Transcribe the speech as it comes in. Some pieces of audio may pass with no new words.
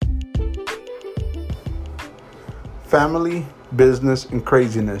family, business, and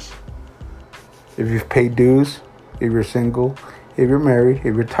craziness. If you've paid dues, if you're single, if you're married,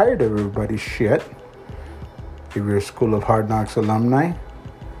 if you're tired of everybody's shit, if you're a School of Hard Knocks alumni,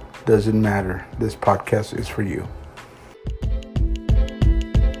 doesn't matter. This podcast is for you.